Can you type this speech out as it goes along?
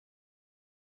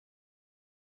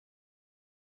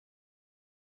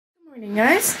Morning,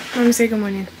 guys. Let me say good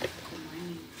morning.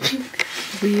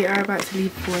 We are about to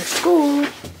leave for school,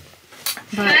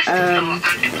 but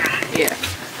yeah,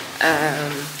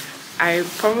 I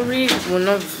probably will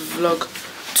not vlog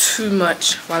too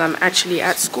much while I'm actually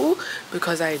at school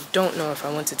because I don't know if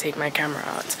I want to take my camera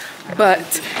out.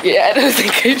 But yeah, I don't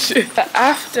think I should.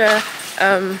 After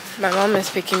my mom is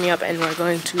picking me up and we're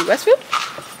going to Westfield.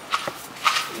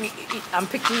 I'm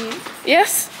picking you?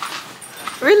 Yes.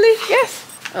 Really? Yes.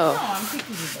 Oh. No, I'm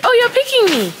picking you. Oh, you're picking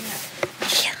me.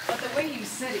 Yeah. But the way you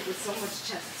said it with so much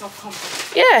chest, so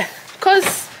comfortable. Yeah,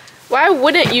 because why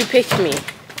wouldn't you pick me?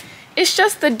 It's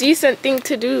just the decent thing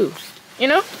to do, you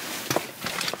know?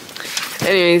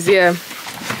 Anyways, yeah.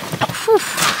 Whew.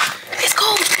 It's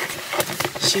cold.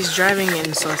 She's driving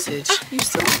in sausage.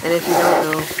 And if you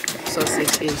don't know,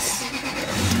 sausage is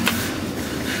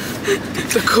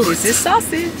the cool. This is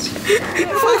sausage.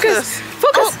 Focus.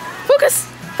 Focus. Focus.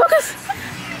 Focus.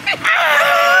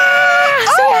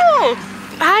 Oh!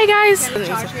 Hi guys. Say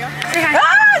hi.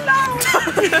 Ah,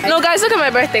 no! No guys, look at my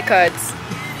birthday cards.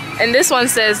 And this one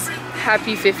says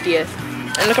happy 50th.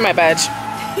 And look at my badge.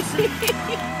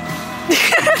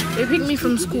 They picked me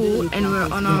from school and we're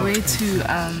on our way to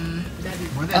a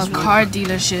car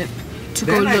dealership to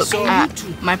go look at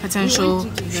my potential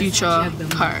future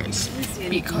cars.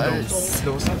 Because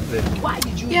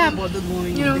yeah,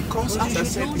 you know,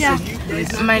 yeah,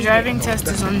 my driving test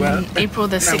is on April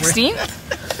the 16th.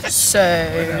 So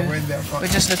we're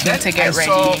just looking to get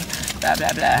ready, blah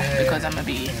blah blah, because I'm gonna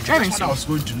be driving soon.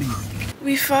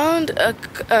 We found a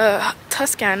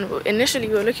Tuscan. Initially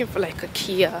we were looking for like a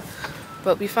Kia,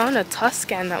 but we found a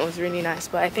Tuscan that was really nice.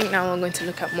 But I think now I'm going to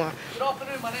look at more.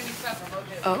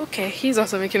 Oh, okay, he's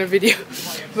also making a video.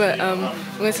 But we're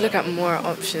going to look at more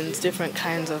options, different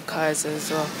kinds of cars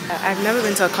as well. I've never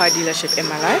been to a car dealership in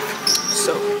my life,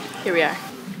 so here we are.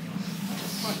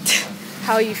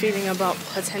 How are you feeling about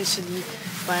potentially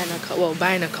buying a car? Well,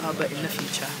 buying a car, but in the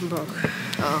future. Bro.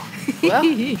 Oh. Well.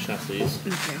 Chassis.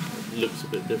 Okay. Looks a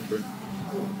bit different.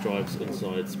 Drives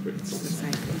inside's pretty nice.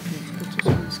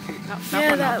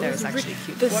 Yeah, that was actually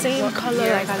cute. The same color,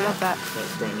 like I love that.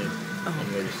 That's brand new. I'm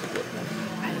ready to look now.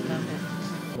 I love it.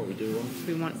 What we do want?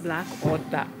 We want black or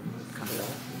that color.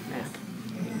 Yeah.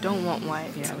 Don't want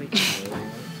white. Yeah, we This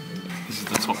is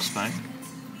the top spec.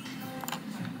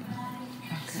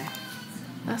 Okay.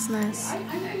 That's nice.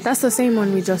 That's the same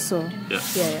one we just saw. Yeah.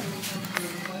 Yeah.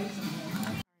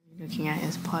 Looking at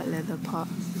his part leather, part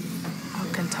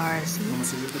Alcantara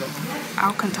seats.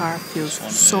 Alcantara feels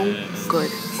so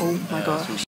good. Oh my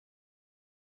gosh.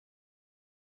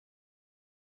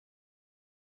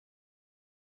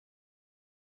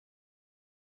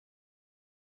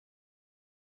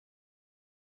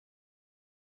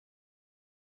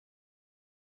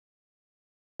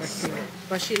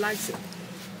 But she likes it.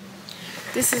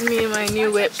 This is me and my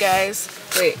new whip, guys.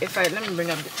 Wait, let me bring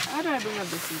up. How do I bring up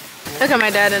the seat? Look at my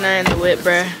dad and I in the whip,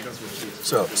 bruh.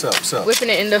 Sup. Whipping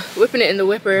it in the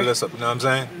whipper. What's up? You know what I'm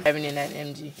saying? Driving in that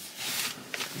MG.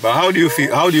 But how do you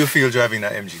feel? How do you feel driving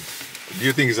that MG? Do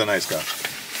you think it's a nice car?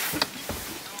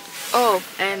 Oh,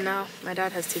 and now my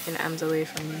dad has taken Ams away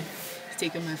from me. He's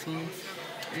taking my phone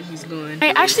and he's going.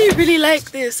 I actually really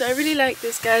like this. I really like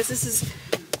this, guys. This is,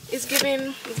 it's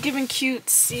giving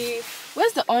cutesy.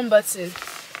 Where's the on button?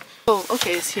 Oh,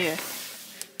 okay, it's here.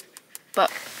 But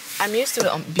I'm used to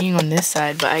it being on this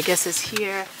side, but I guess it's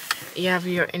here. You have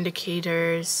your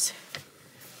indicators.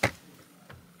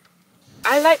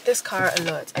 I like this car a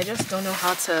lot. I just don't know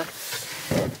how to.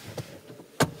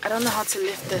 I don't know how to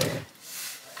lift the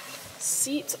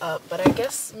seats up, but I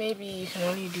guess maybe you can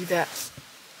only do that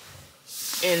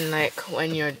in like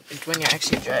when you're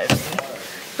actually driving.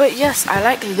 But yes, I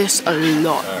like this a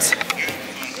lot.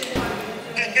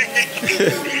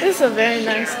 This is a very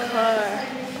nice car.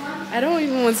 I don't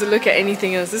even want to look at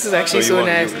anything else. This is actually so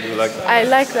nice. You like that? I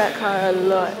like that car a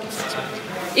lot.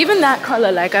 Even that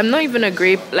color, like I'm not even a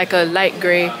light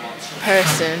gray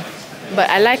person, but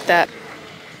I like that.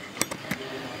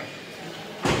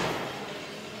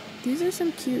 These are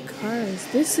some cute cars.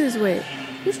 This is, wait,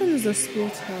 which one is the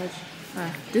Sportage?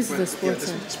 Ah, this is the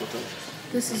Sportage.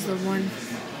 This is the one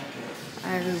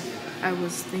I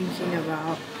was thinking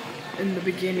about in the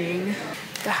beginning.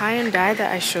 The Hyundai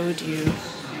that I showed you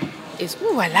is,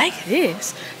 ooh, I like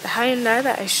this. The Hyundai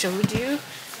that I showed you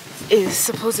is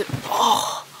okay,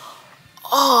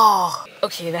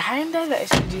 the Hyundai that I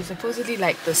showed you is supposedly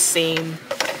like the same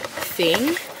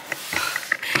thing.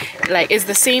 Like, it's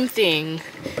the same thing,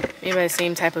 made by the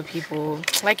same type of people.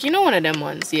 Like, you know, one of them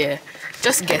ones, yeah.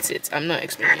 Just get it. I'm not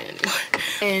explaining it anymore.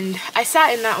 And I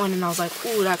sat in that one and I was like,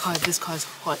 ooh, this car's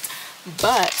hot.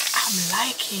 But I'm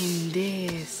liking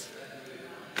this.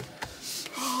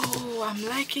 Bro, I'm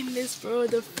liking this, bro.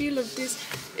 The feel of this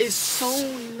is so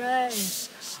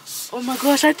nice. Oh my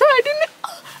gosh, I thought I didn't.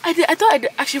 I thought I did.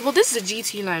 Actually, well, this is a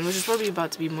GT line, which is probably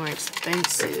about to be more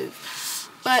expensive.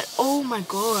 But oh my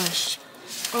gosh.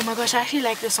 Oh my gosh, I actually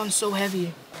like this one so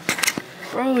heavy.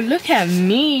 Bro, look at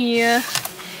me.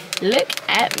 Look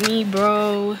at me,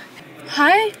 bro.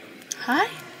 Hi. Hi.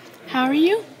 How are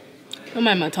you? Don't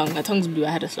mind my tongue. My tongue's blue. I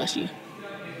had a slushy.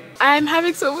 I'm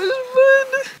having so much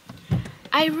fun.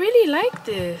 I really like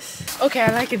this. Okay,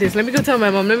 I like this. Let me go tell my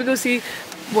mom. Let me go see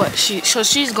what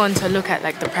she's gone to look at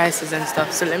like the prices and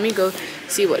stuff. So let me go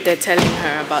see what they're telling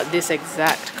her about this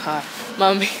exact car.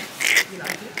 Mommy.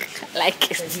 Like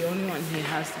it. The only one he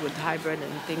has with hybrid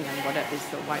and thing and whatever is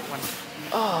the white one.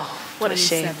 Oh, what a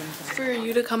shame. For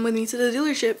you to come with me to the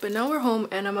dealership, but now we're home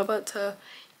and I'm about to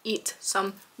eat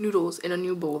some noodles in a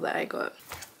new bowl that I got.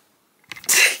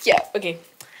 Yeah, okay.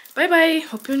 Bye bye.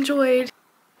 Hope you enjoyed.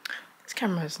 This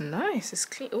camera is nice. It's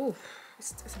clean. Oh,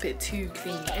 it's a bit too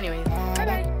clean. Anyway, bye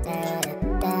bye.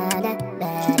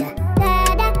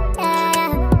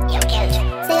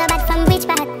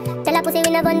 Pussy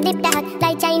we no gun dip dog.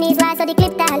 Like Chinese war so the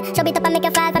clip tall. Chub it up and make you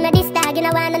fall from your disc tag. You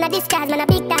know one on a discard, man a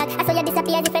big tag. I saw you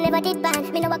disappear as if you never did bang.